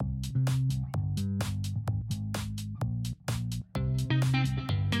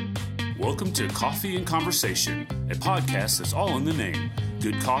Welcome to Coffee and Conversation, a podcast that's all in the name.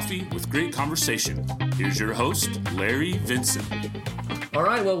 Good coffee with great conversation. Here's your host, Larry Vincent. All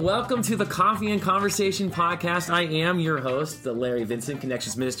right, well, welcome to the Coffee and Conversation podcast. I am your host, the Larry Vincent,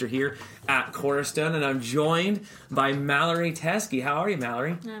 Connections Minister here at Cornerstone, and I'm joined by Mallory Teske. How are you,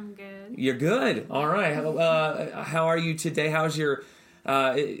 Mallory? I'm good. You're good. All right. How are you today? How's your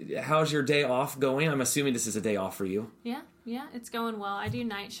day off going? I'm assuming this is a day off for you. Yeah, it's going well. I do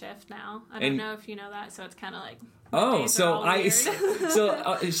night shift now. I don't know if you know that, so it's kind of like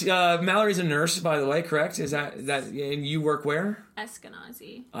Mallory's a nurse, by the way, correct? Is that and you work where?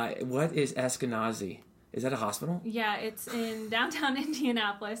 Eskenazi. What is Eskenazi? Is that a hospital? Yeah, it's in downtown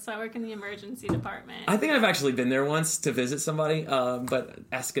Indianapolis, so I work in the emergency department. I think I've actually been there once to visit somebody, but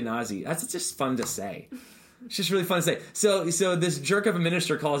Eskenazi, that's just fun to say. It's just really fun to say. So this jerk of a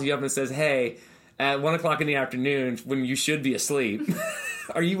minister calls you up and says, hey, at 1 o'clock in the afternoon, when you should be asleep,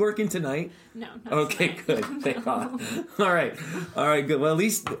 are you working tonight? No. Okay, tonight. good. Thank God. All right, good. Well, at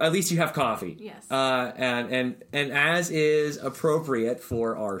least you have coffee. Yes. And as is appropriate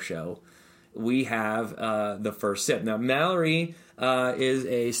for our show, we have the first sip. Now, Mallory is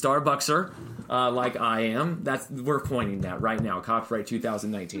a Starbuckser, like I am. We're coining that right now. Copyright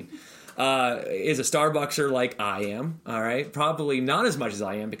 2019. Is a Starbuckser like I am, all right? Probably not as much as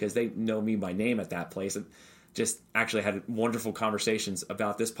I am because they know me by name at that place. And just actually had wonderful conversations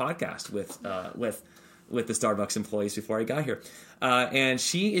about this podcast with the Starbucks employees before I got here. And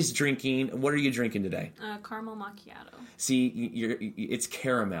she is drinking. What are you drinking today? Caramel macchiato. See, it's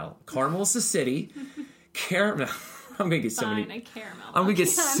caramel. Caramel's the city. Caramel. I'm gonna get so many. I'm gonna get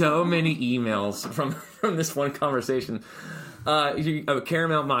so many emails from this one conversation. A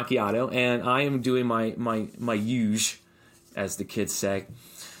caramel macchiato, and I am doing my huge, as the kids say.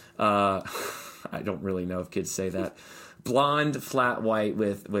 I don't really know if kids say that. Blonde, flat white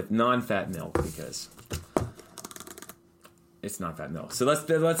with non-fat milk because it's not fat milk. So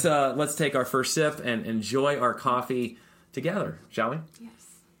let's take our first sip and enjoy our coffee together, shall we? Yes.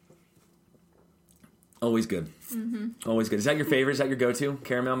 Always good. Mm-hmm. Always good. Is that your favorite? Is that your go-to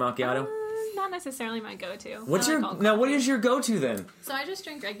caramel macchiato? Not necessarily my go-to. What is your go-to then? So I just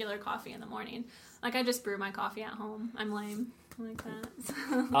drink regular coffee in the morning. Like I just brew my coffee at home. I'm lame like that.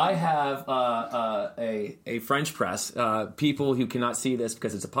 I have a French press. People who cannot see this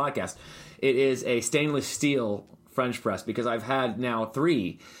because it's a podcast, it is a stainless steel French press because I've had now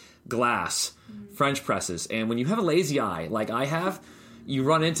 3 glass French presses. And when you have a lazy eye like I have, you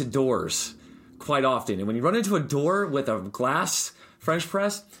run into doors quite often. And when you run into a door with a glass French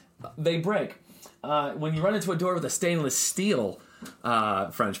press, they break. When you run into a door with a stainless steel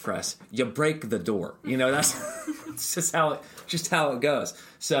French press, you break the door. You know, that's just how it goes.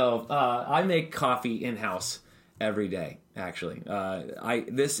 So I make coffee in-house every day, actually.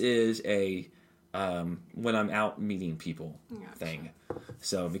 This is a when I'm out meeting people thing.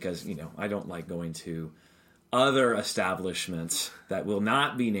 So because, I don't like going to other establishments that will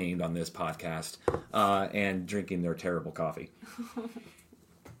not be named on this podcast and drinking their terrible coffee.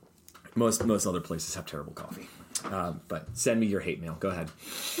 Most other places have terrible coffee. But send me your hate mail. Go ahead.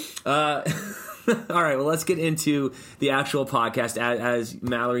 All right, well, let's get into the actual podcast. As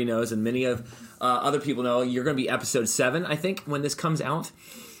Mallory knows and many of other people know, you're going to be episode 7, I think, when this comes out.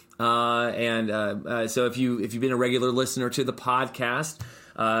 So if you've been a regular listener to the podcast,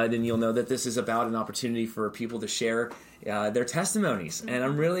 then you'll know that this is about an opportunity for people to share their testimonies. And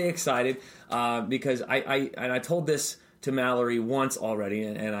I'm really excited because I told this to Mallory once already,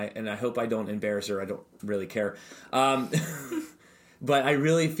 and I hope I don't embarrass her. I don't really care, but I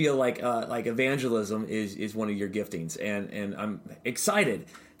really feel like evangelism is one of your giftings, and I'm excited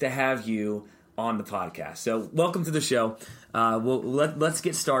to have you on the podcast. So welcome to the show. Let's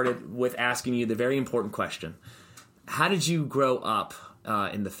get started with asking you the very important question: how did you grow up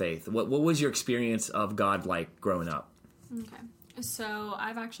in the faith? What was your experience of God like growing up? Okay. So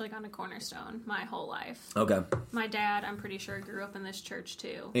I've actually gone to Cornerstone my whole life. Okay. My dad, I'm pretty sure, grew up in this church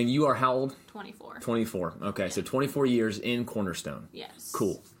too. And you are how old? 24. 24. Okay, yeah. So 24 years in Cornerstone. Yes.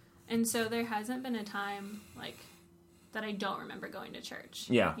 Cool. And so there hasn't been a time that I don't remember going to church.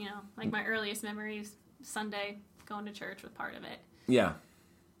 Yeah. My earliest memories, Sunday, going to church was part of it. Yeah.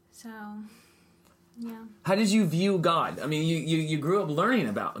 So, yeah. How did you view God? I mean, you grew up learning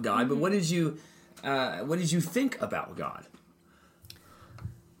about God, but what did you think about God?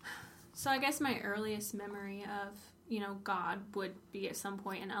 So I guess my earliest memory of, God would be at some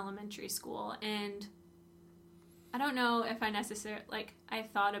point in elementary school. And I don't know if I necessarily, I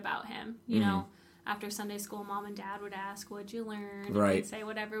thought about him, know, after Sunday school, Mom and Dad would ask, what'd you learn? Right. And we'd say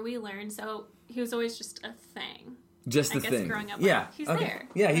whatever we learned. So he was always just a thing. Just I the guess thing. growing up, Yeah. he's Okay. there.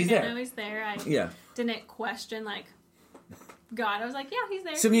 Yeah, he's like, there. I know he's there. I Yeah. didn't question, like, God. I was like, yeah, he's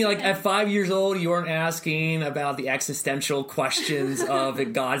there. So, I mean, like, He's there. at 5 years old, you weren't asking about the existential questions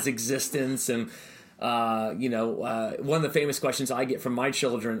of God's existence. And, one of the famous questions I get from my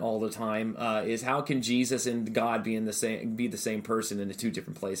children all the time is, how can Jesus and God be the same person in the two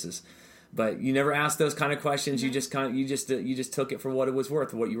different places? But you never asked those kind of questions. No. You just took it for what it was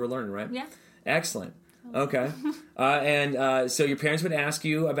worth, what you were learning, right? Yeah. Excellent. Okay. So your parents would ask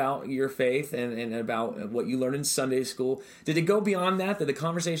you about your faith and about what you learned in Sunday school. Did it go beyond that? Did the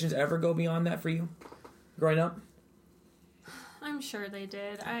conversations ever go beyond that for you growing up? I'm sure they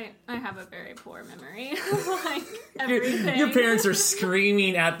did. I have a very poor memory of, like, everything. Your parents are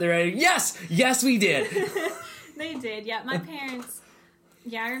screaming at their radio. Yes, we did. They did, yeah. My parents...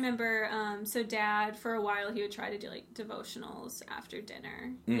 Yeah, I remember, so Dad, for a while, he would try to do, like, devotionals after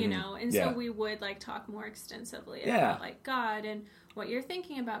dinner, and so we would, like, talk more extensively about, like, God and what you're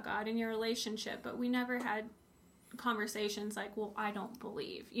thinking about God and your relationship, but we never had conversations like, well, I don't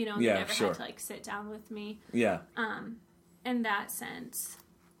believe, they never had to, like, sit down with me. Yeah. In that sense.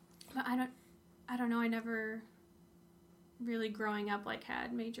 But I don't know, I never... really growing up, like,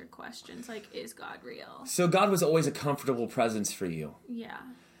 had major questions, like, is God real? So God was always a comfortable presence for you. Yeah.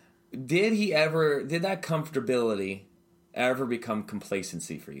 Did that comfortability ever become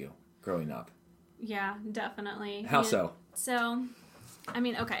complacency for you growing up? Yeah, definitely. How so? So, I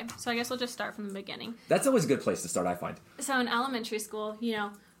mean, okay, so I guess we'll just start from the beginning. That's always a good place to start, I find. So in elementary school,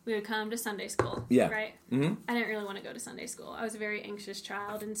 we would come to Sunday school, yeah. right? Mm-hmm. I didn't really want to go to Sunday school. I was a very anxious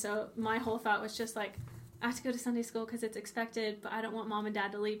child, and so my whole thought was just, like, I have to go to Sunday school because it's expected, but I don't want Mom and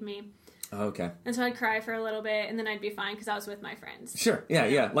Dad to leave me. Okay. And so I'd cry for a little bit, and then I'd be fine because I was with my friends. Sure.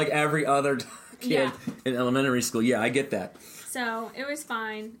 Yeah. Like every other kid in elementary school. Yeah, I get that. So it was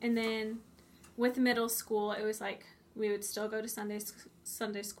fine. And then with middle school, it was like we would still go to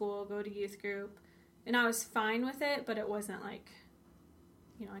Sunday school, go to youth group. And I was fine with it, but it wasn't like,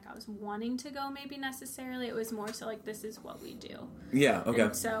 like I was wanting to go maybe necessarily. It was more so like, this is what we do. Yeah, okay.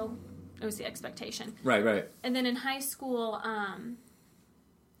 And so... it was the expectation. Right. And then in high school,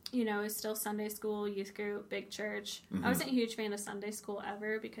 it was still Sunday school, youth group, big church. Mm-hmm. I wasn't a huge fan of Sunday school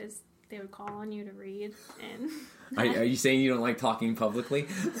ever because they would call on you to read. And Are you saying you don't like talking publicly?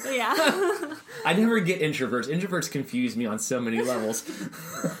 Yeah. I never get introverts. Introverts confuse me on so many levels.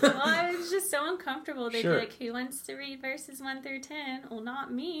 Well, I was just so uncomfortable. They'd Sure. be like, who wants to read verses 1 through 10? Well,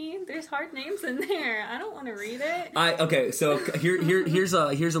 not me. There's hard names in there. I don't want to read it. Okay, so here's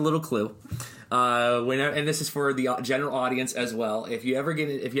a little clue. And this is for the general audience as well. If you ever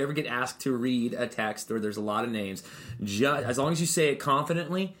get asked to read a text where there's a lot of names, as long as you say it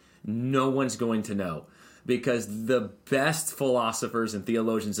confidently, no one's going to know, because the best philosophers and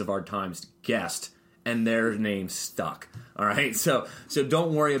theologians of our times guessed, and their names stuck. All right, so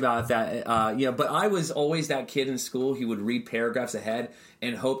don't worry about that. But I was always that kid in school who would read paragraphs ahead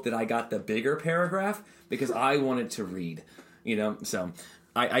and hope that I got the bigger paragraph because I wanted to read. So.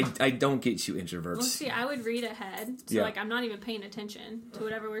 I don't get you introverts. Well, see, I would read ahead, so I'm not even paying attention to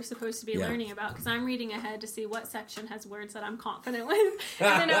whatever we're supposed to be learning about, because I'm reading ahead to see what section has words that I'm confident with,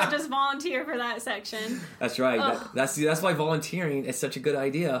 and then I would just volunteer for that section. That's right. That's why volunteering is such a good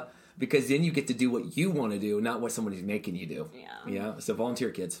idea, because then you get to do what you want to do, not what somebody's making you do. Yeah. So volunteer,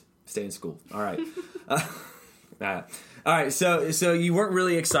 kids. Stay in school. All right. All right, so you weren't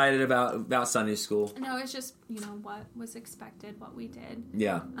really excited about Sunday school. No, it's just, what was expected, what we did.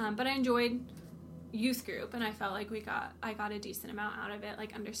 Yeah. But I enjoyed youth group, and I felt like I got a decent amount out of it,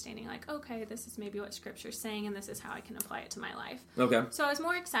 like understanding, like, okay, this is maybe what Scripture's saying, and this is how I can apply it to my life. Okay. So I was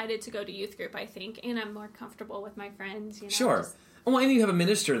more excited to go to youth group, I think, and I'm more comfortable with my friends, Sure. Well, and you have a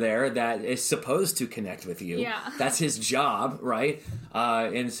minister there that is supposed to connect with you. Yeah. That's his job, right?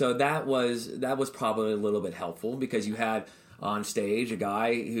 And so that was probably a little bit helpful, because you had on stage a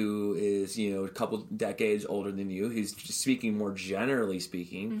guy who is, a couple decades older than you, who's speaking more generally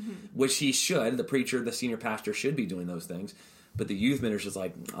speaking, mm-hmm. which he should. The preacher, the senior pastor should be doing those things. But the youth minister is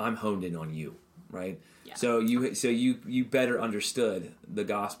like, I'm honed in on you, right? Yeah. So you better understood the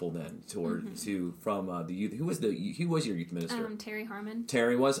gospel then from the youth. Who was your youth minister? Terry Harmon.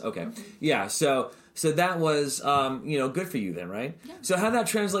 Terry was? Okay. Mm-hmm. Yeah, so that was good for you then, right? Yeah. So how did that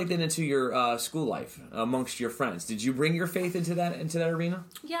translate then into your school life amongst your friends? Did you bring your faith into that arena?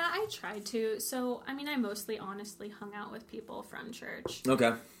 Yeah, I tried to. So I mostly honestly hung out with people from church.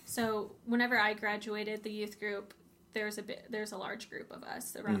 Okay. So whenever I graduated the youth group, there's a large group of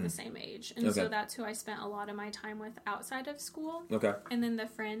us around the same age, and so that's who I spent a lot of my time with outside of school. Okay. And then the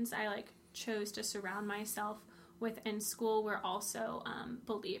friends I chose to surround myself with in school were also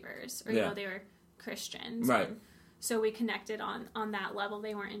believers, or they were Christians. Right. And so we connected on that level.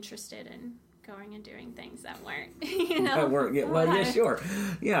 They weren't interested in going and doing things that weren't, you know, sure.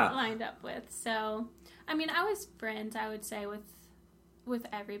 Yeah. lined up with. So, I mean, I was friends, I would say, with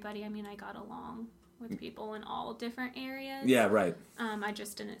everybody. I mean, I got along with people in all different areas. Yeah, right. I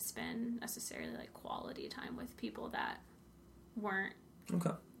just didn't spend necessarily like quality time with people that weren't.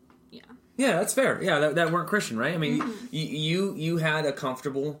 Okay. Yeah. Yeah, that's fair. Yeah, that weren't Christian, right? I mean, you had a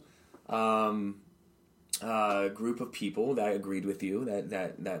comfortable group of people that agreed with you,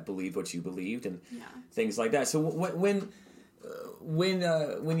 that believed what you believed, and things like that. So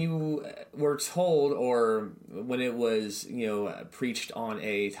when you were told, or when it was preached on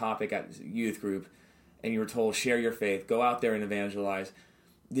a topic at youth group, and you were told, share your faith, go out there and evangelize,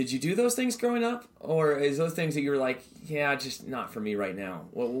 did you do those things growing up, or is those things that you were like, yeah, just not for me right now?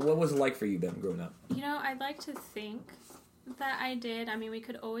 What was it like for you then growing up? I'd like to think that I did. I mean, we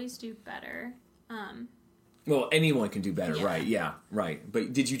could always do better. Well, anyone can do better, right? Yeah, right.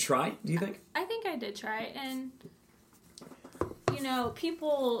 But did you try, do you think? I think I did try. And,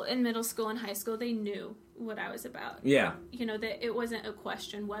 people in middle school and high school, they knew what I was about. Yeah. That it wasn't a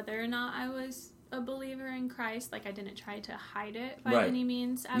question whether or not I was a believer in Christ. Like, I didn't try to hide it by any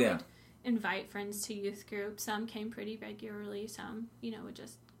means. I would invite friends to youth groups. Some came pretty regularly. Some, would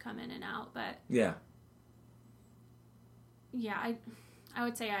just come in and out. But yeah, I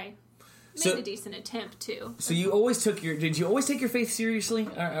would say I made a decent attempt too. So you always did you always take your faith seriously?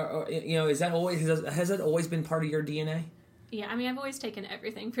 Has that always been part of your DNA? Yeah, I mean, I've always taken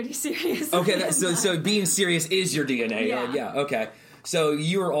everything pretty seriously. Okay, so being serious is your DNA. Yeah, okay. So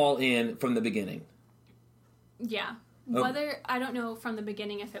you were all in from the beginning. Yeah. Whether, I don't know from the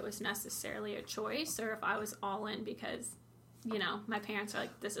beginning if it was necessarily a choice or if I was all in because, my parents are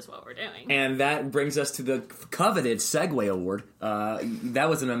like, this is what we're doing. And that brings us to the coveted Segway Award. That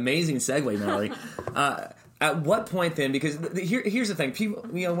was an amazing segue, Mallory. At what point then, because here's the thing, people,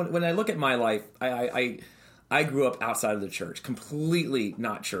 when I look at my life, I grew up outside of the church, completely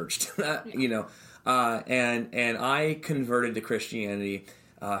not churched, and I converted to Christianity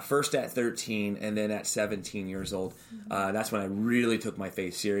first at 13 and then at 17 years old. That's when I really took my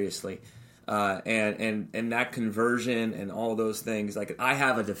faith seriously. And that conversion and all those things, like I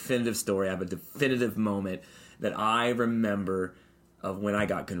have a definitive story, I have a definitive moment that I remember of when I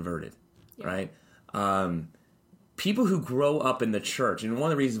got converted, right? People who grow up in the church, and one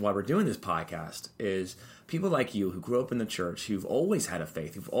of the reasons why we're doing this podcast is people like you who grew up in the church, who've always had a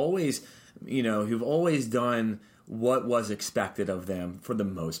faith, who've always done what was expected of them for the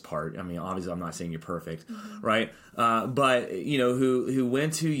most part. I mean, obviously I'm not saying you're perfect, right? But, who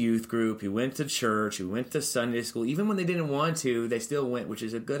went to youth group, who went to church, who went to Sunday school, even when they didn't want to, they still went, which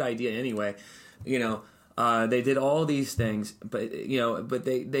is a good idea anyway. They did all these things, but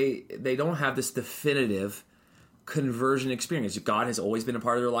they don't have this definitive conversion experience. God has always been a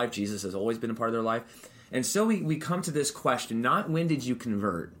part of their life. Jesus has always been a part of their life. And so we come to this question, not when did you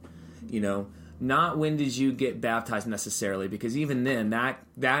convert, not when did you get baptized necessarily, because even then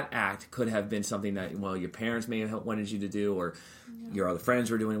that act could have been something that, your parents may have wanted you to do, or your other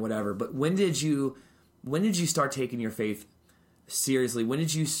friends were doing, whatever. But when did you start taking your faith seriously? When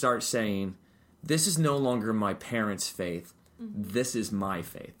did you start saying, this is no longer my parents' faith, this is my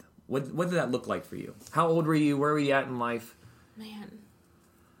faith? What did that look like for you? How old were you? Where were you at in life? Man,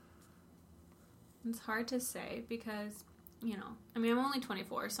 it's hard to say because, I'm only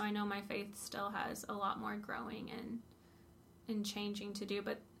 24, so I know my faith still has a lot more growing and changing to do.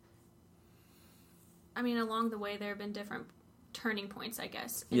 But, along the way, there have been different turning points, I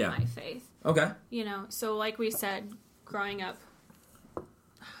guess, in my faith. Okay. So like we said, growing up,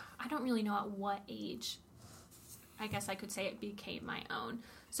 I don't really know at what age, I guess I could say it became my own.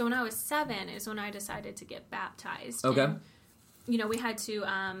 So when I was 7 is when I decided to get baptized. Okay. And, we had to,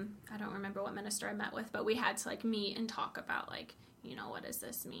 I don't remember what minister I met with, but we had to, meet and talk about, what does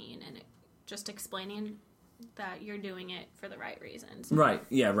this mean? And just explaining that you're doing it for the right reasons. Right,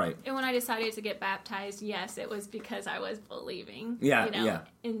 yeah, right. And when I decided to get baptized, yes, it was because I was believing,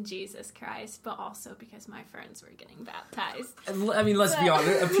 in Jesus Christ, but also because my friends were getting baptized. Let's be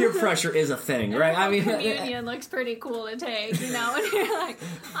honest, peer pressure is a thing, right? Communion looks pretty cool to take, and you're like,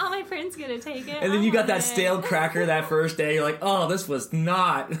 oh, my friend's gonna take it. And then you got that stale cracker that first day, you're like, oh, this was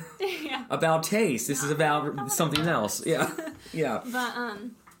not about taste. This is about something else. Yeah, yeah. But,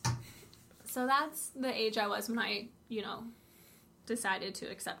 so that's the age I was when I, decided to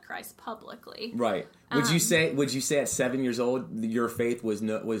accept Christ publicly. Right. Would you say at 7 years old your faith was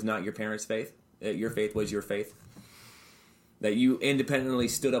not your parents' faith? Your faith was your faith? That you independently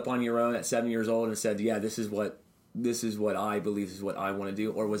stood up on your own at 7 years old and said, "Yeah, this is what I believe, this is what I want to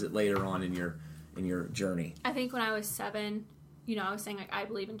do," or was it later on in in your journey? I think when I was 7, you know, I was saying, like, I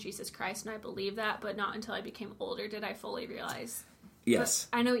believe in Jesus Christ, and I believe that, but not until I became older did I fully realize. Yes.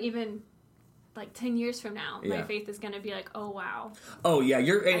 But I know even, like, 10 years from now, Yeah. my faith is going to be like, oh, wow. Oh, yeah. I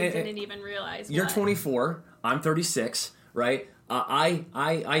didn't even realize You're what. 24. I'm 36, right?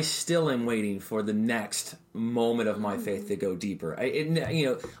 I still am waiting for the next moment of my faith to go deeper.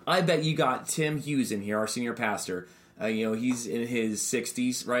 I bet you got Tim Hughes in here, our senior pastor. He's in his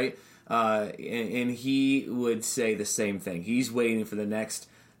 60s, right? And he would say the same thing. He's waiting for the next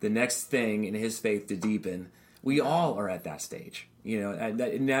thing in his faith to deepen. We all are at that stage, and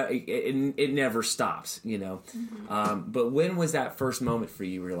it never stops, But when was that first moment for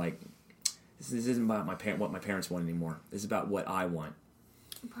you where you're like, this isn't about what my parents want anymore. This is about what I want.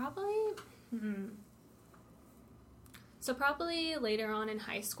 Probably. So probably later on in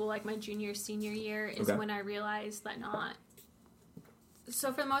high school, like my junior, senior year, is when I realized that not.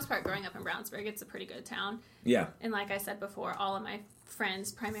 So for the most part, growing up in Brownsburg, it's a pretty good town. Yeah. And like I said before, all of my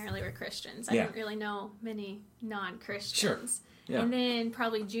friends primarily were Christians. I didn't really know many non-Christians. Sure. Yeah. And then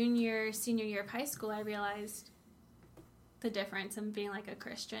probably junior, senior year of high school, I realized the difference in being like a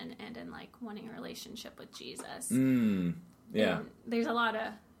Christian and in like wanting a relationship with Jesus. Yeah. And there's a lot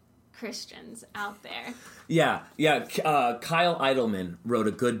of Christians out there. Yeah. Kyle Idleman wrote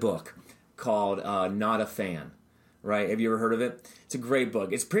a good book called Not a Fan. Right? Have you ever heard of it? It's a great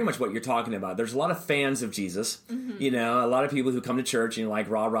book. It's pretty much what you're talking about. There's a lot of fans of Jesus. A lot of people who come to church and like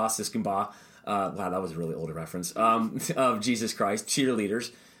rah rah siskumba. Wow, that was a really old reference of Jesus Christ.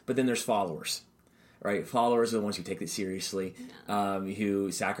 Cheerleaders. But then there's followers. Right? Followers are the ones who take it seriously,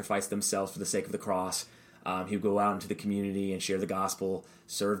 who sacrifice themselves for the sake of the cross, who go out into the community and share the gospel,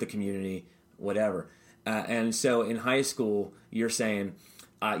 serve the community, whatever. And so in high school, you're saying,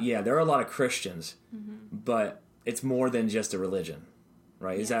 there are a lot of Christians, but it's more than just a religion,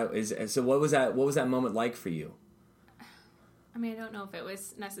 right? So what was that moment like for you? I mean, I don't know if it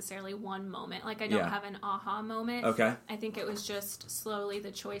was necessarily one moment. Like, I don't have an aha moment. Okay. I think it was just slowly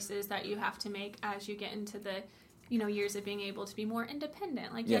the choices that you have to make as you get into the, years of being able to be more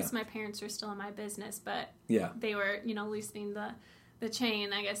independent. Like, yes, my parents are still in my business, but they were, loosening the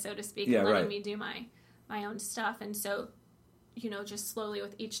chain, I guess, so to speak, and letting me do my own stuff. And so, just slowly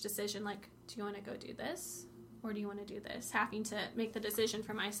with each decision, like, do you want to go do this? Or do you want to do this? Having to make the decision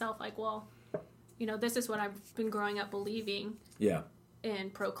for myself, like, well, this is what I've been growing up believing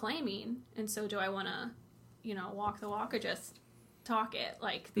and proclaiming. And so do I want to, walk the walk or just talk it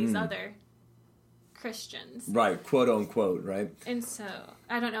like these other Christians? Right, quote unquote, right? And so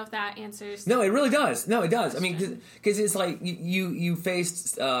I don't know if that answers. No, it really does. No, it does. I mean, because it's like you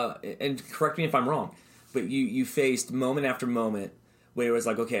faced, and correct me if I'm wrong, but you faced moment after moment where it was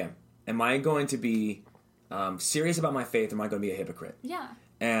like, okay, am I going to be serious about my faith, or am I going to be a hypocrite? Yeah.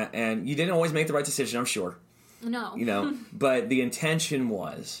 And you didn't always make the right decision, I'm sure. No. But the intention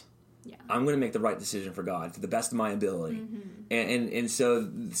was, I'm going to make the right decision for God to the best of my ability. And so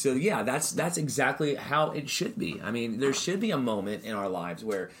that's exactly how it should be. I mean, there should be a moment in our lives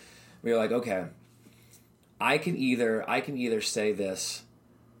where we're like, okay, I can either say this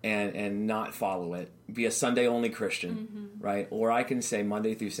and not follow it, be a Sunday only Christian, right? Or I can say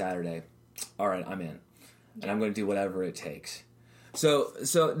Monday through Saturday, all right, I'm in. And I'm going to do whatever it takes. So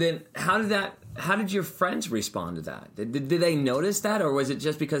then how did your friends respond to that? Did they notice that, or was it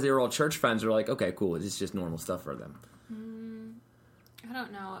just because they were all church friends, were like, okay, cool, it's just normal stuff for them? I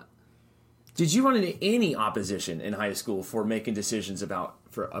don't know. Did you run into any opposition in high school for making decisions about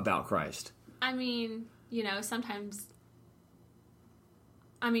Christ? I mean, sometimes,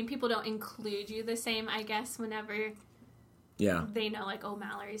 people don't include you the same, I guess, whenever they know, like, oh,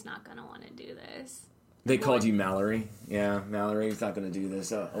 Mallory's not going to want to do this. They called you Mallory. Yeah, Mallory's not going to do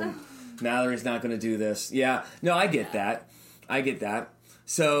this. Mallory's not going to do this. Yeah. No, I get that.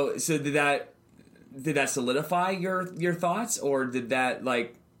 So did that solidify your thoughts, or did that,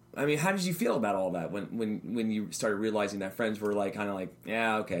 like, I mean, how did you feel about all that when you started realizing that friends were like, kind of like,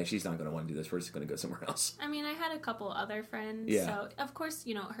 yeah, okay, she's not going to want to do this. We're just going to go somewhere else. I mean, I had a couple other friends. Yeah. So of course,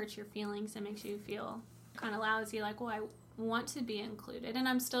 it hurts your feelings. It makes you feel kind of lousy. Like, well, I want to be included, and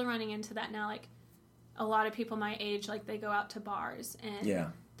I'm still running into that now. Like, a lot of people my age, like, they go out to bars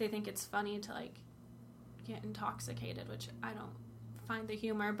and they think it's funny to, like, get intoxicated, which I don't find the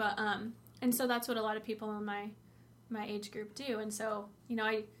humor, but and so that's what a lot of people in my age group do. And so,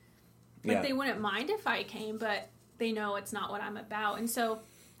 they wouldn't mind if I came, but they know it's not what I'm about. And so,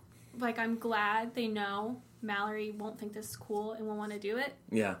 like, I'm glad they know Mallory won't think this is cool and will want to do it.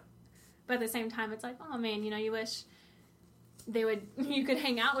 Yeah. But at the same time, it's like, oh man, you wish you could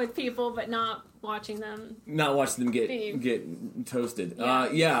hang out with people, but not watching them get toasted.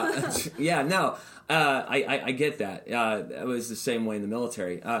 Yeah. Yeah. No, I get that. It was the same way in the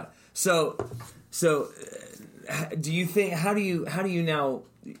military. So do you think? How do you now?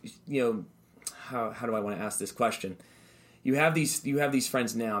 How do I want to ask this question? You have these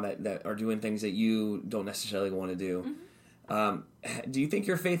friends now that are doing things that you don't necessarily want to do. Mm-hmm. Do you think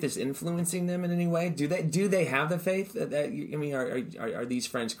your faith is influencing them in any way? Do they have the faith are these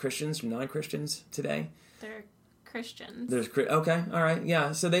friends Christians, non-Christians today? They're Christians. Okay, all right,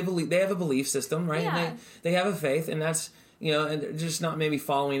 yeah. So they have a belief system, right? Yeah. And they have a faith, and that's and they're just not maybe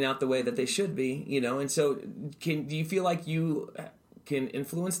following out the way that they should be, And so, do you feel like you can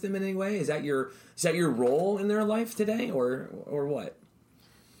influence them in any way? Is that your role in their life today, or what?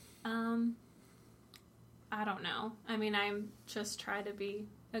 I don't know. I mean, I'm just trying to be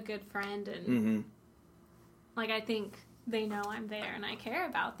a good friend, and I think they know I'm there and I care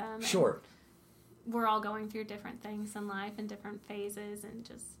about them. Sure. We're all going through different things in life and different phases, and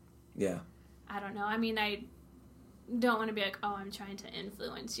just I don't know. I mean, I don't want to be like, oh, I'm trying to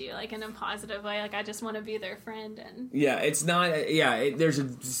influence you, in a positive way. I just want to be their friend. And it's not. There's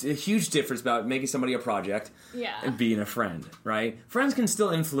a huge difference about making somebody a project and being a friend, right? Friends can still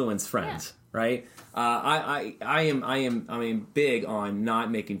influence friends, right? I am big on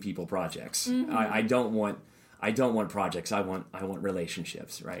not making people projects. Mm-hmm. I don't want projects. I want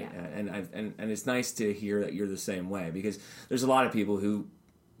relationships, right? Yeah. And it's nice to hear that you're the same way, because there's a lot of people who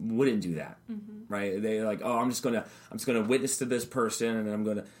wouldn't do that, right? They're like, oh, I'm just gonna witness to this person, and I'm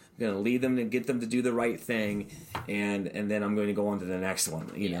gonna lead them and get them to do the right thing, and then I'm going to go on to the next one,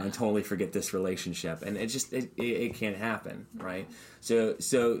 and totally forget this relationship, and it can't happen, right? So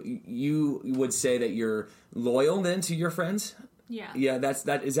you would say that you're loyal then to your friends? Yeah. Is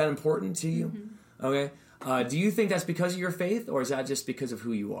that important to you? Mm-hmm. Okay. Do you think that's because of your faith, or is that just because of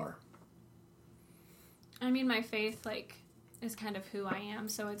who you are? I mean, my faith, is kind of who I am,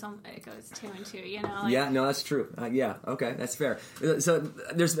 so it goes 2 and 2, Yeah, no, that's true. Okay, that's fair. So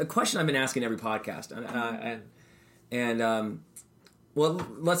there's a question I've been asking every podcast, well,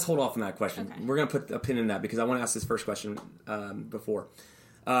 let's hold off on that question. Okay. We're going to put a pin in that, because I want to ask this first question before.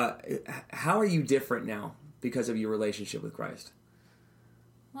 How are you different now because of your relationship with Christ?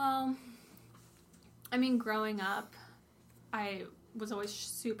 Well, I mean, growing up, I was always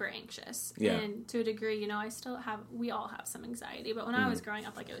super anxious. Yeah. And to a degree, we all have some anxiety, but when I was growing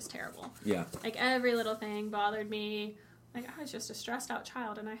up, it was terrible. Yeah. Every little thing bothered me. I was just a stressed out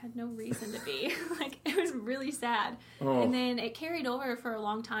child, and I had no reason to be. It was really sad. Oh. And then it carried over for a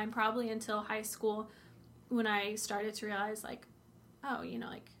long time, probably until high school, when I started to realize,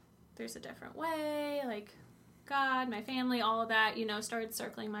 there's a different way, God, my family, all of that, started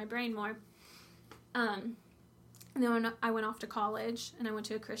circling my brain more. And then when I went off to college, and I went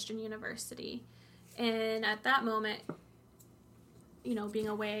to a Christian university, and at that moment, being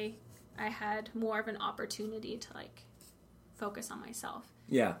away, I had more of an opportunity to focus on myself.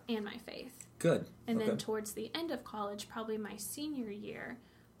 Yeah. And my faith. Good. And then towards the end of college, probably my senior year,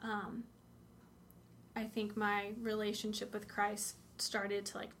 I think my relationship with Christ started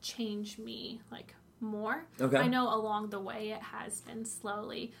to change me more. Okay. I know along the way it has been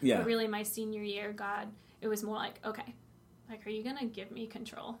slowly. Yeah. But really my senior year, it was more okay, are you going to give me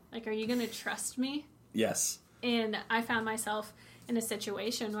control? Are you going to trust me? Yes. And I found myself in a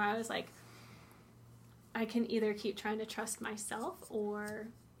situation where I was I can either keep trying to trust myself, or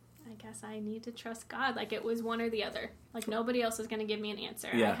I guess I need to trust God. It was one or the other. Nobody else was going to give me an answer.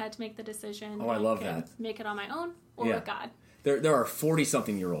 Yeah. I had to make the decision. Oh, I love that. Make it on my own or with God. There are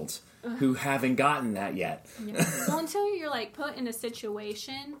 40-something-year-olds who haven't gotten that yet. Yeah. Well, until you're put in a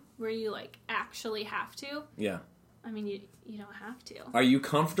situation where you actually have to. Yeah. I mean, you don't have to. Are you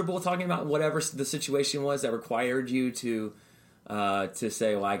comfortable talking about whatever the situation was that required you to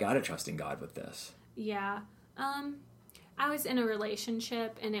say, well, I got to trust in God with this? Yeah. I was in a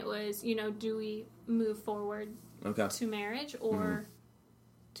relationship, and it was, do we move forward to marriage, or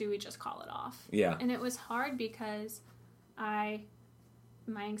do we just call it off? Yeah. And it was hard because my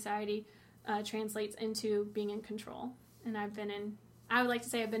anxiety translates into being in control. And I would like to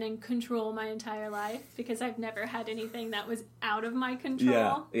say I've been in control my entire life, because I've never had anything that was out of my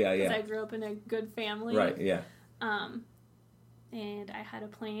control. Yeah. Because I grew up in a good family. Right, yeah. And I had a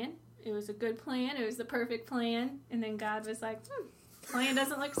plan. It was a good plan. It was the perfect plan. And then God was like, plan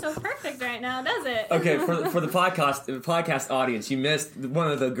doesn't look so perfect right now, does it? Okay, for the podcast audience, you missed one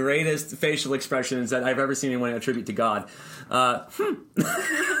of the greatest facial expressions that I've ever seen anyone attribute to God. Yeah.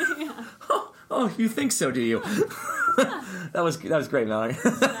 Oh, you think so, do you? That was great, Mallory.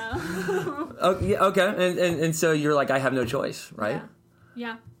 Okay, and so you're like, I have no choice, right?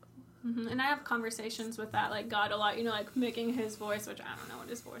 Yeah. Mm-hmm. And I have conversations with that, like God a lot, like making his voice, which I don't know what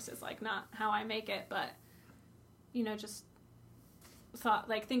his voice is like, not how I make it, but, just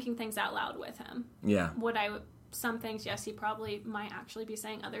thinking things out loud with him. Yeah. Some things, yes, he probably might actually be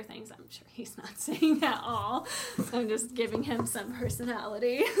saying other things. I'm sure he's not saying at all. I'm just giving him some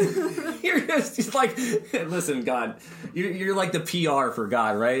personality. You're just like, listen, God, you're like the PR for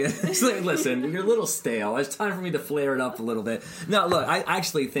God, right? It's like, listen, you're a little stale. It's time for me to flare it up a little bit. No, look, I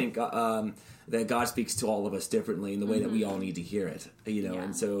actually think that God speaks to all of us differently in the way that we all need to hear it,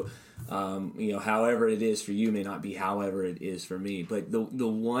 and so, however it is for you may not be however it is for me. But the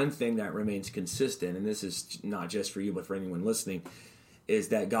one thing that remains consistent, and this is not just for you, but for anyone listening, is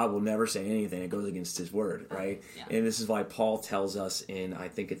that God will never say anything that goes against his word, right? Yeah. And this is why Paul tells us in, I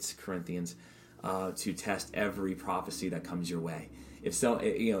think it's Corinthians, to test every prophecy that comes your way. If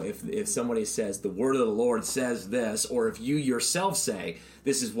somebody says the word of the Lord says this, or if you yourself say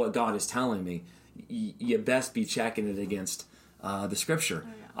this is what God is telling me, you best be checking it against the Scripture. Oh,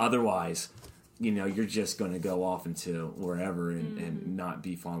 yeah. Otherwise, you're just going to go off into wherever and not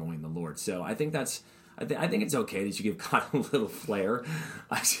be following the Lord. So I think I think it's okay that you give God a little flair.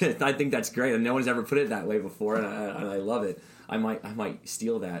 I think that's great, and no one's ever put it that way before, and I love it. I might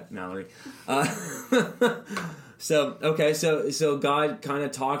steal that, Mallory. So God kind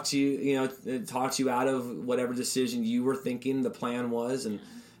of talked you out of whatever decision you were thinking the plan was, and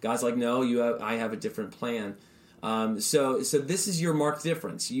God's like, no, I have a different plan. So this is your marked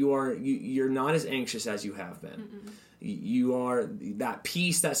difference. You're not as anxious as you have been. Mm-mm. You are that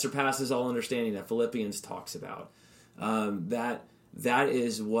peace that surpasses all understanding that Philippians talks about. That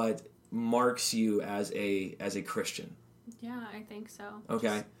is what marks you as a Christian. Yeah, I think so.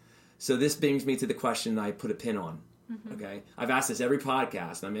 Okay. So this brings me to the question I put a pin on. Mm-hmm. Okay. I've asked this every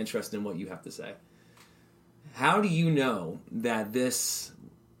podcast, and I'm interested in what you have to say. How do you know that this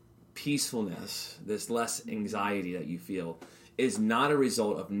peacefulness, this less anxiety that you feel, is not a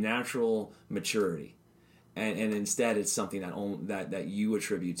result of natural maturity, and instead it's something that you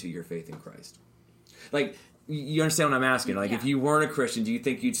attribute to your faith in Christ? Like, you understand what I'm asking? Like, if you weren't a Christian, do you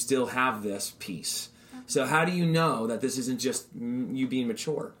think you'd still have this peace? So how do you know that this isn't just you being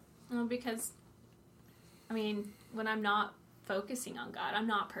mature? Well, because, when I'm not focusing on God, I'm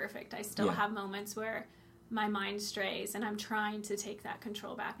not perfect. I still have moments where my mind strays and I'm trying to take that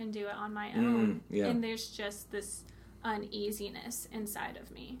control back and do it on my own. And there's just this uneasiness inside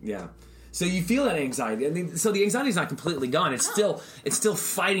of me. Yeah. So you feel that anxiety. So the anxiety is not completely gone. It's still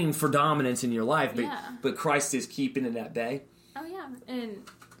fighting for dominance in your life, but Christ is keeping it at bay. Oh yeah. And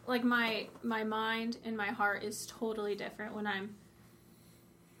like my mind and my heart is totally different when I'm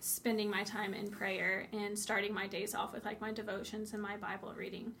spending my time in prayer and starting my days off with like my devotions and my Bible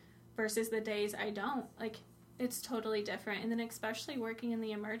reading versus the days I don't. Like, it's totally different. And then especially working in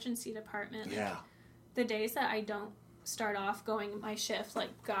the emergency department, the days that I don't start off going my shift, like,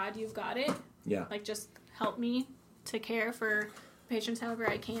 God, you've got it. Yeah. Like, just help me to care for patients however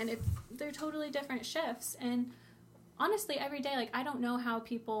I can. They're totally different shifts. And honestly, every day, like, I don't know how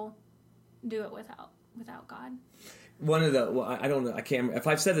people do it without God. I don't know. I can't. If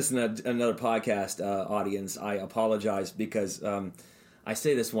I've said this in another podcast audience, I apologize because I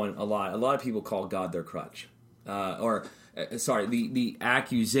say this one a lot. A lot of people call God their crutch, the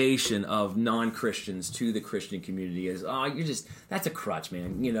accusation of non-Christians to the Christian community is, that's a crutch,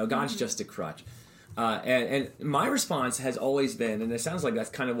 man. God's just a crutch. And my response has always been, and it sounds like that's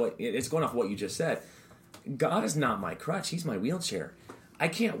kind of it's going off what you just said. God is not my crutch; He's my wheelchair. I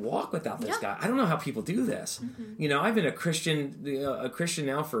can't walk without this guy. I don't know how people do this. Mm-hmm. I've been a Christian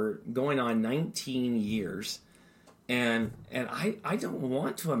now for going on 19 years, and I don't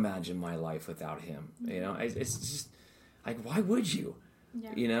want to imagine my life without him. It's just like, why would you?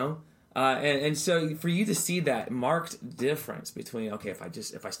 Yeah. And so for you to see that marked difference between, okay,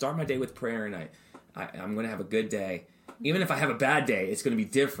 if I start my day with prayer and I'm going to have a good day, even if I have a bad day, it's going to be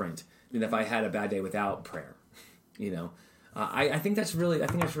different than if I had a bad day without prayer. I think that's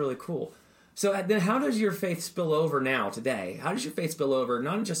really cool. So then, how does your faith spill over now today? How does your faith spill over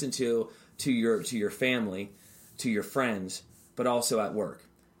not just into your family, to your friends, but also at work?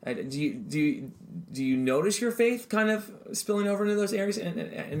 Do you notice your faith kind of spilling over into those areas,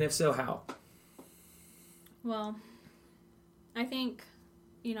 and if so, how? Well, I think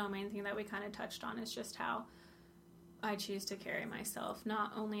main thing that we kind of touched on is just how I choose to carry myself,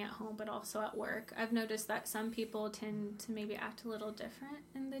 not only at home, but also at work. I've noticed that some people tend to maybe act a little different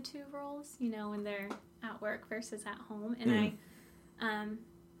in the two roles, when they're at work versus at home. And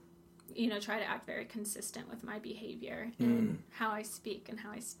try to act very consistent with my behavior and how I speak and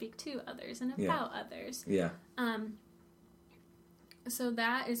how I speak to others and about others. Yeah. So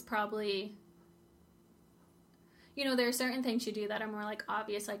that is probably, there are certain things you do that are more like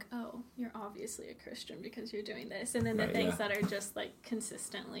obvious, like, oh, you're obviously a Christian because you're doing this. And then the things that are just like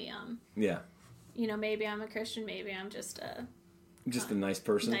consistently, maybe I'm a Christian, maybe I'm just a nice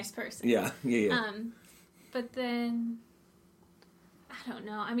person. Nice person. Yeah. But then, I don't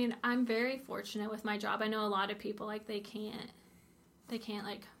know. I mean, I'm very fortunate with my job. I know a lot of people, like, they can't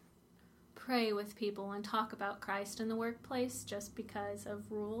like, pray with people and talk about Christ in the workplace just because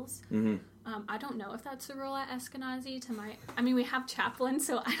of rules. Mm-hmm. I don't know if that's a rule at Eskenazi. We have chaplains,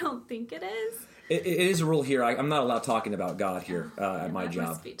 so I don't think it is. It is a rule here. I'm not allowed talking about God here at my job.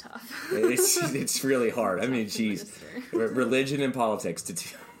 Must be tough. It's really hard. I mean, geez, religion and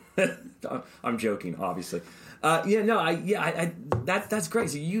politics. I'm joking, obviously. That's great.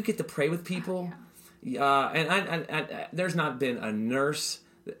 So you get to pray with people, and there's not been a nurse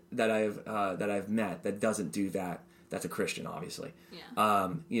that I've met that doesn't do that. That's a Christian, obviously. Yeah.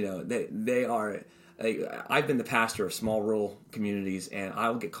 They are. I've been the pastor of small rural communities, and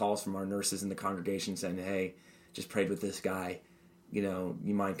I'll get calls from our nurses in the congregation saying, "Hey, just prayed with this guy. You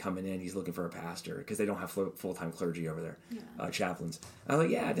mind coming in? He's looking for a pastor," because they don't have full-time clergy over there, chaplains. I'm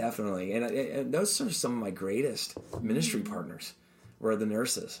like, yeah, definitely. And those are some of my greatest ministry partners were the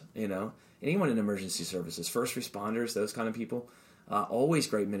nurses, anyone in emergency services, first responders, those kind of people, always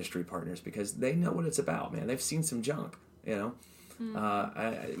great ministry partners because they know what it's about, man. They've seen some junk, I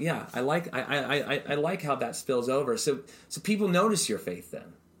like how that spills over. So people notice your faith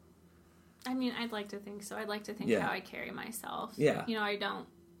then. I mean, I'd like to think so. I'd like to think how I carry myself. Yeah. I don't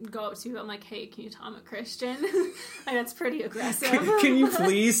go up to you. I'm like, hey, can you tell I'm a Christian? Like, that's pretty aggressive. Can you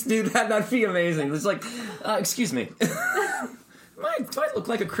please do that? That'd be amazing. It's like, excuse me. Do I look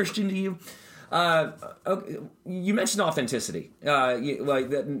like a Christian to you? Okay, you mentioned authenticity.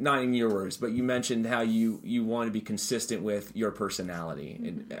 Not in your words, but you mentioned how you want to be consistent with your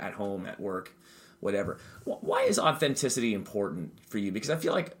personality at home, at work, whatever. Why is authenticity important for you? Because I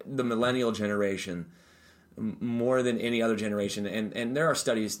feel like the millennial generation, more than any other generation, and there are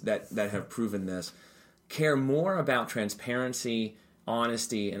studies that have proven this, care more about transparency,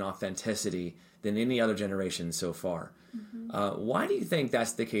 honesty, and authenticity than any other generation so far. Why do you think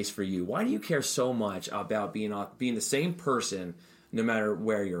that's the case for you? Why do you care so much about being the same person no matter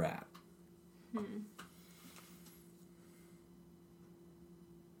where you're at?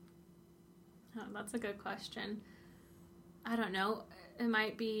 Oh, that's a good question. I don't know. It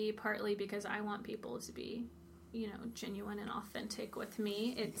might be partly because I want people to be, genuine and authentic with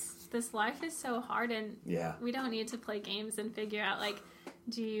me. This life is so hard, and we don't need to play games and figure out, like,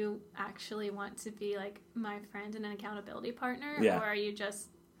 do you actually want to be like my friend and an accountability partner, or are you just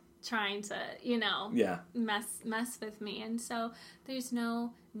trying to, mess with me? And so there's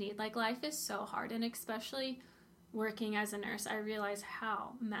no need. Like, life is so hard, and especially working as a nurse, I realize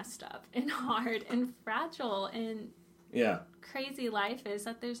how messed up and hard and fragile and crazy life is,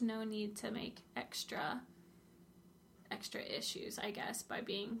 that there's no need to make extra issues, I guess, by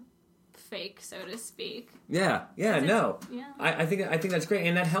being fake, so to speak. I think that's great,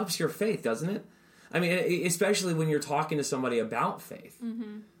 and that helps your faith, doesn't it? I mean, especially when you're talking to somebody about faith,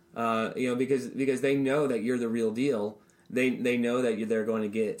 because they know that you're the real deal. They know that they're going to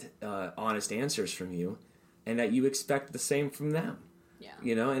get honest answers from you, and that you expect the same from them.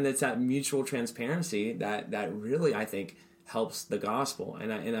 And it's that mutual transparency that really, I think, helps the gospel,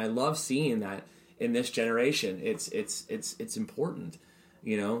 and I love seeing that in this generation. It's important.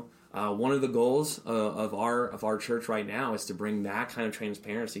 One of the goals of our church right now is to bring that kind of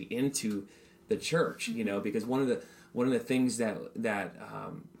transparency into the church. Because one of the things that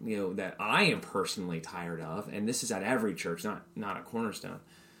I am personally tired of, and this is at every church, not at Cornerstone,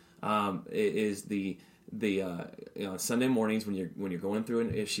 is the Sunday mornings when you're going through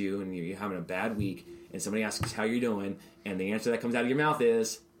an issue and you're having a bad week, and somebody asks how you're doing, and the answer that comes out of your mouth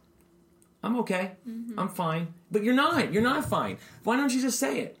is, "I'm okay, I'm fine." But you're not fine. Why don't you just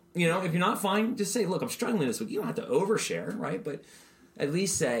say it? If you're not fine, just say, "Look, I'm struggling this week." You don't have to overshare, right? But at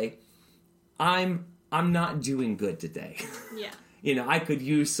least say, I'm not doing good today. I could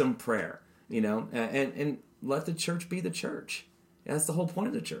use some prayer, and let the church be the church. That's the whole point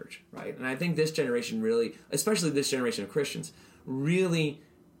of the church, right? And I think this generation really, especially this generation of Christians, really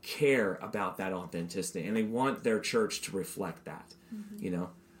care about that authenticity, and they want their church to reflect that,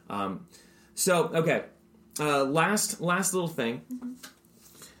 last little thing.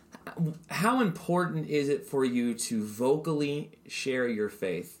 How important is it for you to vocally share your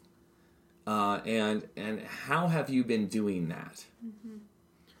faith, and how have you been doing that?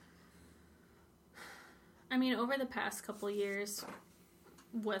 I mean, over the past couple years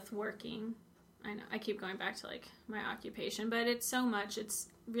with working, I know I keep going back to like my occupation, but it's so much. It's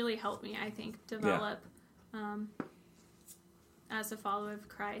really helped me, I think, develop as a follower of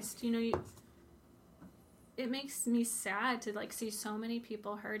Christ. You know, it makes me sad to like see so many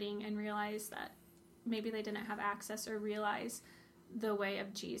people hurting and realize that maybe they didn't have access or realize the way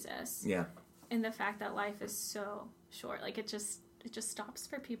of Jesus. Yeah. And the fact that life is so short, like it just stops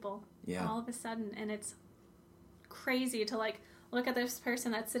for people all of a sudden, and it's crazy to like look at this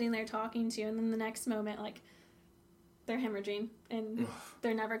person that's sitting there talking to you, and then the next moment like they're hemorrhaging and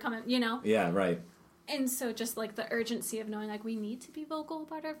they're never coming, you know? Yeah, right. And so just like the urgency of knowing like we need to be vocal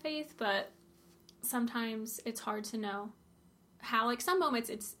about our faith, but sometimes it's hard to know how. Like some moments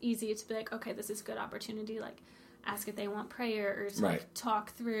it's easy to be like, okay, this is a good opportunity, like ask if they want prayer or to like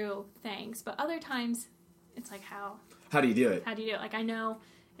talk through things. But other times it's like, how do you do it? How do you do it? Like I know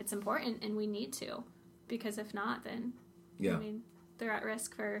it's important and we need to, because if not, then I mean, they're at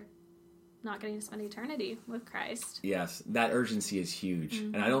risk for not getting to spend eternity with Christ. Yes, that urgency is huge.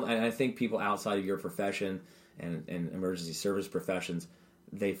 Mm-hmm. And I think people outside of your profession and emergency service professions,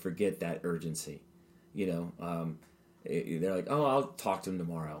 they forget that urgency. You know, they're like, oh, I'll talk to him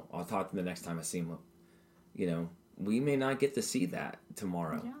tomorrow. I'll talk to him the next time I see him. You know, we may not get to see that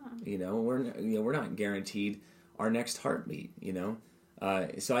tomorrow. Yeah. You know, we're not guaranteed our next heartbeat. You know.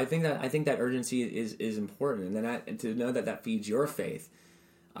 So I think that urgency is important, and then to know that feeds your faith.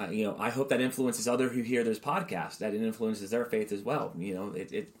 You know, I hope that influences others who hear this podcast. That it influences their faith as well. You know,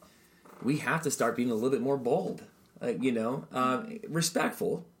 we have to start being a little bit more bold. You know,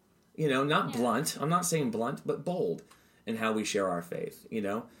 respectful. You know, not blunt. I'm not saying blunt, but bold in how we share our faith. You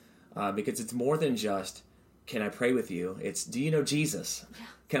know, because it's more than just, can I pray with you? It's, do you know Jesus? Yeah.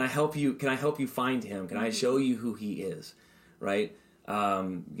 Can I help you? Can I help you find him? Can I show you who he is? Right.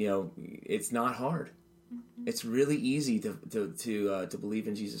 You know, it's not hard. Mm-hmm. It's really easy to believe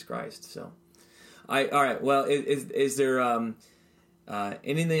in Jesus Christ. So, all right. Well, is there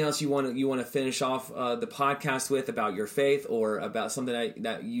anything else you want to finish off the podcast with about your faith, or about something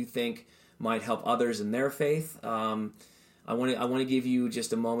that you think might help others in their faith? I want to give you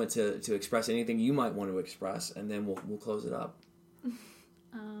just a moment to express anything you might want to express, and then we'll close it up.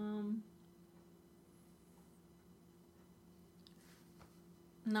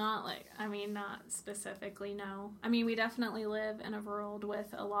 Not specifically, no. I mean, we definitely live in a world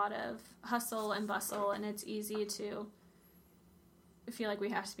with a lot of hustle and bustle, and it's easy to feel like we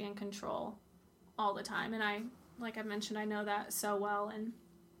have to be in control all the time. And like I mentioned, I know that so well, and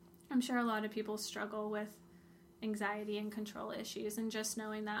I'm sure a lot of people struggle with anxiety and control issues, and just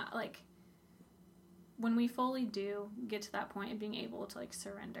knowing that, like, when we fully do get to that point of being able to, like,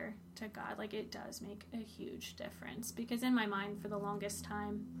 surrender to God, like, it does make a huge difference. Because in my mind, for the longest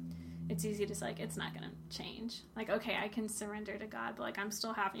time, it's easy to say, like, it's not going to change. Like, okay, I can surrender to God, but, like, I'm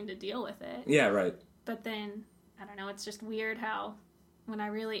still having to deal with it. Yeah, right. But then, I don't know, it's just weird how when I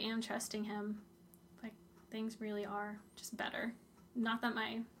really am trusting him, like, things really are just better. Not that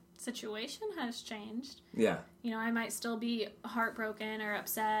my situation has changed. Yeah. You know, I might still be heartbroken or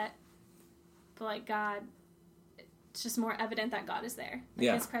upset, but, like, God, it's just more evident that God is there.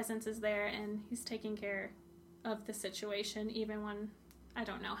 Like, his presence is there, and he's taking care of the situation, even when I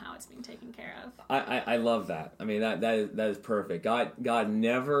don't know how it's being taken care of. I love that. I mean, that is perfect. God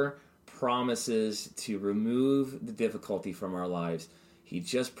never promises to remove the difficulty from our lives. He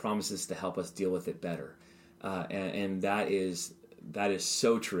just promises to help us deal with it better. And that is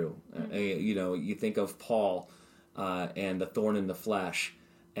so true. Mm-hmm. You know, you think of Paul and the thorn in the flesh.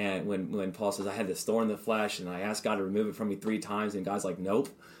 And when Paul says, I had this thorn in the flesh, and I asked God to remove it from me 3 times, and God's like, nope,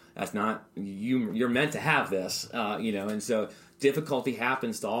 that's not, you're meant to have this. You know, and so difficulty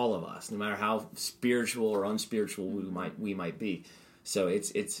happens to all of us, no matter how spiritual or unspiritual we might be. So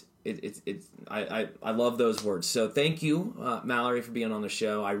I love those words. So thank you, Mallory, for being on the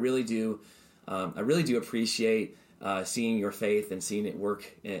show. I really do appreciate seeing your faith and seeing it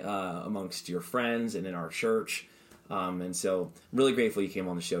work amongst your friends and in our church. And so I'm really grateful you came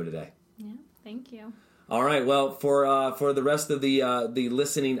on the show today. Yeah, thank you. All right. Well, for the rest of the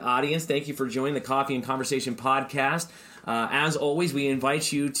listening audience, thank you for joining the Coffee and Conversation podcast. As always, we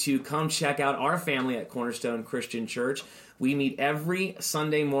invite you to come check out our family at Cornerstone Christian Church. We meet every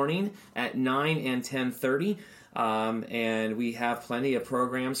Sunday morning at 9 and 10:30, and we have plenty of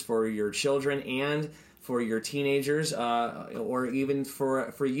programs for your children and for your teenagers, or even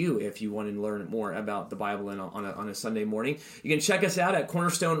for you if you want to learn more about the Bible on a Sunday morning. You can check us out at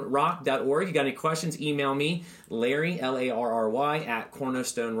cornerstonerock.org. You got any questions, email me, Larry, Larry, at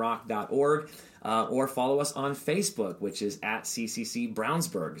cornerstonerock.org, or follow us on Facebook, which is at CCC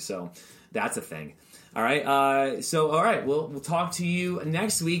Brownsburg. So That's a thing. All right. So, all right. We'll talk to you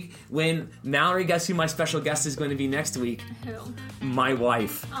next week when Mallory, guess who my special guest is going to be next week? Who? My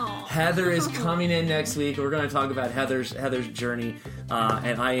wife. Aww. Heather is coming in next week. We're going to talk about Heather's journey,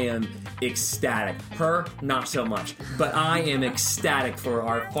 and I am ecstatic. Her, not so much, but I am ecstatic for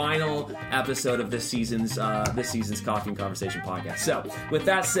our final episode of this season's Coffee and Conversation podcast. So, with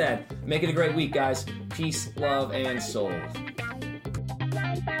that said, make it a great week, guys. Peace, love, and soul.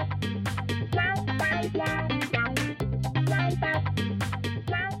 Yeah.